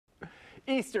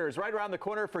Easter is right around the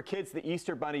corner for kids. The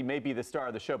Easter Bunny may be the star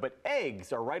of the show, but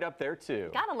eggs are right up there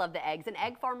too. Gotta love the eggs, and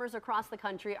egg farmers across the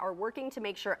country are working to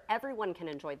make sure everyone can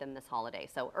enjoy them this holiday.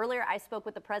 So earlier I spoke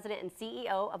with the president and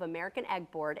CEO of American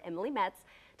Egg Board, Emily Metz,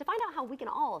 to find out how we can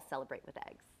all celebrate with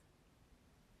eggs.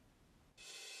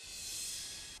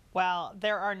 Well,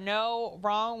 there are no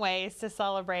wrong ways to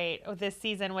celebrate this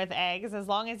season with eggs, as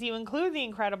long as you include the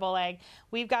incredible egg.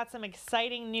 We've got some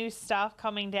exciting new stuff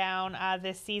coming down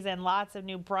this season. Lots of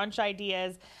new brunch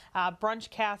ideas, brunch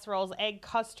casseroles, egg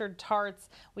custard tarts.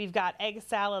 We've got egg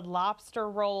salad lobster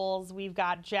rolls. We've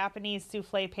got Japanese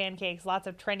souffle pancakes. Lots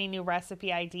of trendy new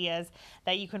recipe ideas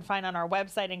that you can find on our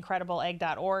website,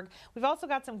 incredibleegg.org. We've also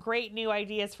got some great new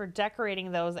ideas for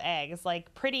decorating those eggs,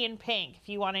 like Pretty in Pink. If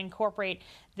you want to incorporate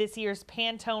this year's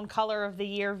Pantone color of the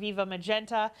year, Viva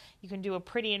Magenta, you can do a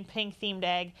Pretty in Pink themed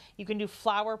egg. You can do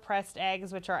flour pressed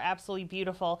eggs, which are absolutely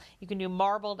beautiful. You can do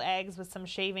marbled eggs with some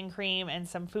shaving cream and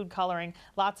some food coloring.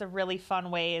 Lots of really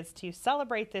fun ways to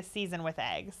celebrate this season with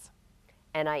eggs.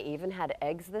 And I even had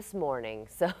eggs this morning.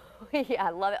 So yeah,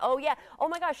 I love it. Oh yeah. Oh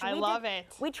my gosh. I love it.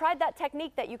 We tried that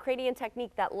technique, that Ukrainian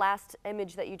technique, that last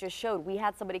image that you just showed. We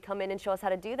had somebody come in and show us how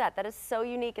to do that. That is so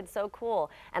unique and so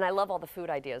cool. And I love all the food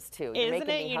ideas too. You're Isn't making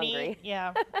it me unique? Hungry.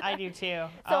 Yeah, I do too.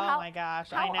 So oh my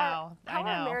gosh, I know. How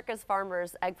are America's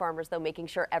farmers, egg farmers, though, making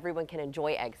sure everyone can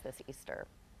enjoy eggs this Easter?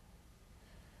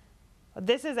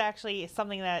 This is actually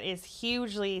something that is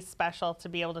hugely special to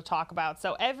be able to talk about.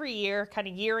 So every year, kind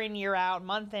of year in, year out,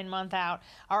 month in, month out,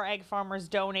 our egg farmers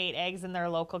donate eggs in their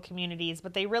local communities.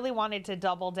 But they really wanted to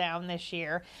double down this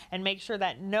year and make sure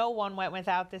that no one went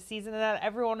without this season, and that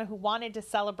everyone who wanted to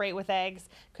celebrate with eggs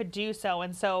could do so.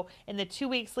 And so in the 2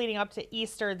 weeks leading up to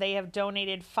Easter, they have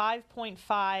donated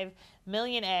 5.5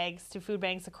 million eggs to food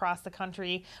banks across the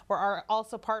country. We're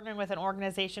also partnering with an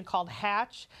organization called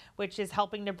Hatch, which is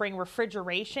helping to bring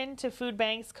refrigeration to food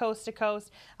banks coast to coast.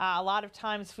 A lot of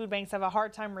times food banks have a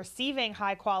hard time receiving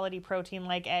high quality protein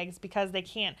like eggs because they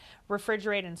can't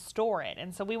refrigerate and store it.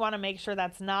 And so we want to make sure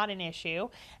that's not an issue.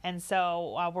 And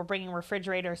so we're bringing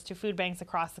refrigerators to food banks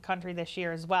across the country this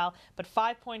year as well. But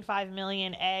 5.5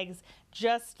 million eggs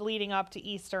just leading up to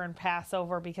Easter and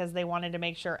Passover, because they wanted to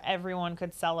make sure everyone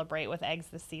could celebrate with eggs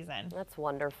this season. That's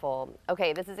wonderful.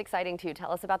 Okay, this is exciting too. Tell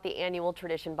us about the annual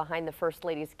tradition behind the First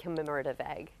Lady's commemorative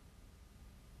egg.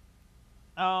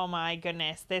 Oh my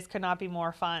goodness, this could not be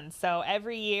more fun. So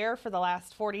every year for the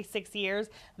last 46 years,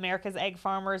 America's egg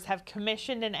farmers have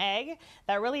commissioned an egg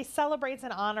that really celebrates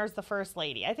and honors the First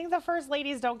Lady. I think the First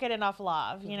Ladies don't get enough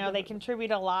love. You know, they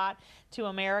contribute a lot to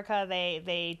America.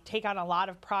 They take on a lot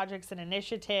of projects and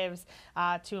initiatives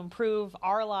to improve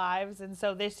our lives. And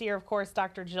so this year, of course,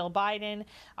 Dr. Jill Biden,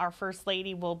 our First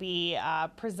Lady, will be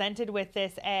presented with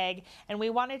this egg. And we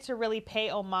wanted to really pay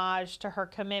homage to her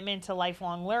commitment to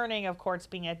lifelong learning, of course,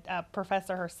 being a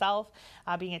professor herself,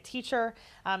 being a teacher.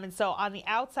 And so on the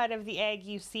outside of the egg,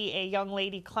 you see a young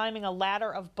lady climbing a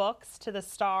ladder of books to the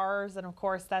stars. And of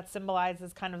course, that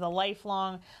symbolizes kind of the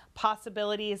lifelong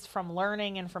possibilities from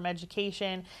learning and from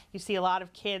education. You see a lot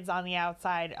of kids on the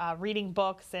outside reading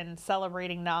books and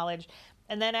celebrating knowledge.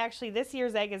 And then actually this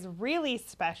year's egg is really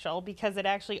special because it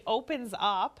actually opens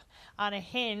up on a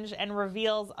hinge and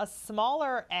reveals a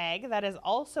smaller egg that is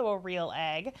also a real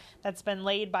egg that's been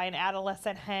laid by an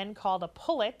adolescent hen called a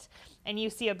pullet. And you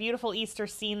see a beautiful Easter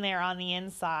scene there on the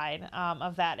inside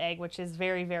of that egg, which is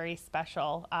very, very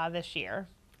special this year.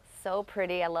 So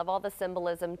pretty. I love all the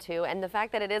symbolism too, and the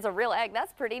fact that it is a real egg,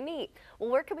 that's pretty neat. Well,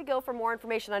 where can we go for more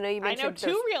information? I know you mentioned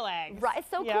two real eggs. Right,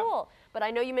 so cool. But I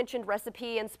know you mentioned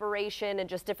recipe, inspiration, and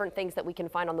just different things that we can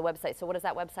find on the website. So what is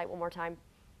that website one more time?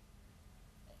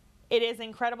 It is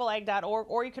incredibleegg.org,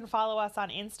 or you can follow us on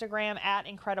Instagram at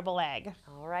incredibleegg.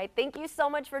 All right. Thank you so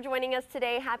much for joining us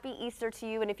today. Happy Easter to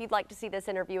you. And if you'd like to see this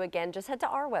interview again, just head to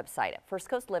our website at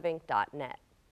firstcoastliving.net.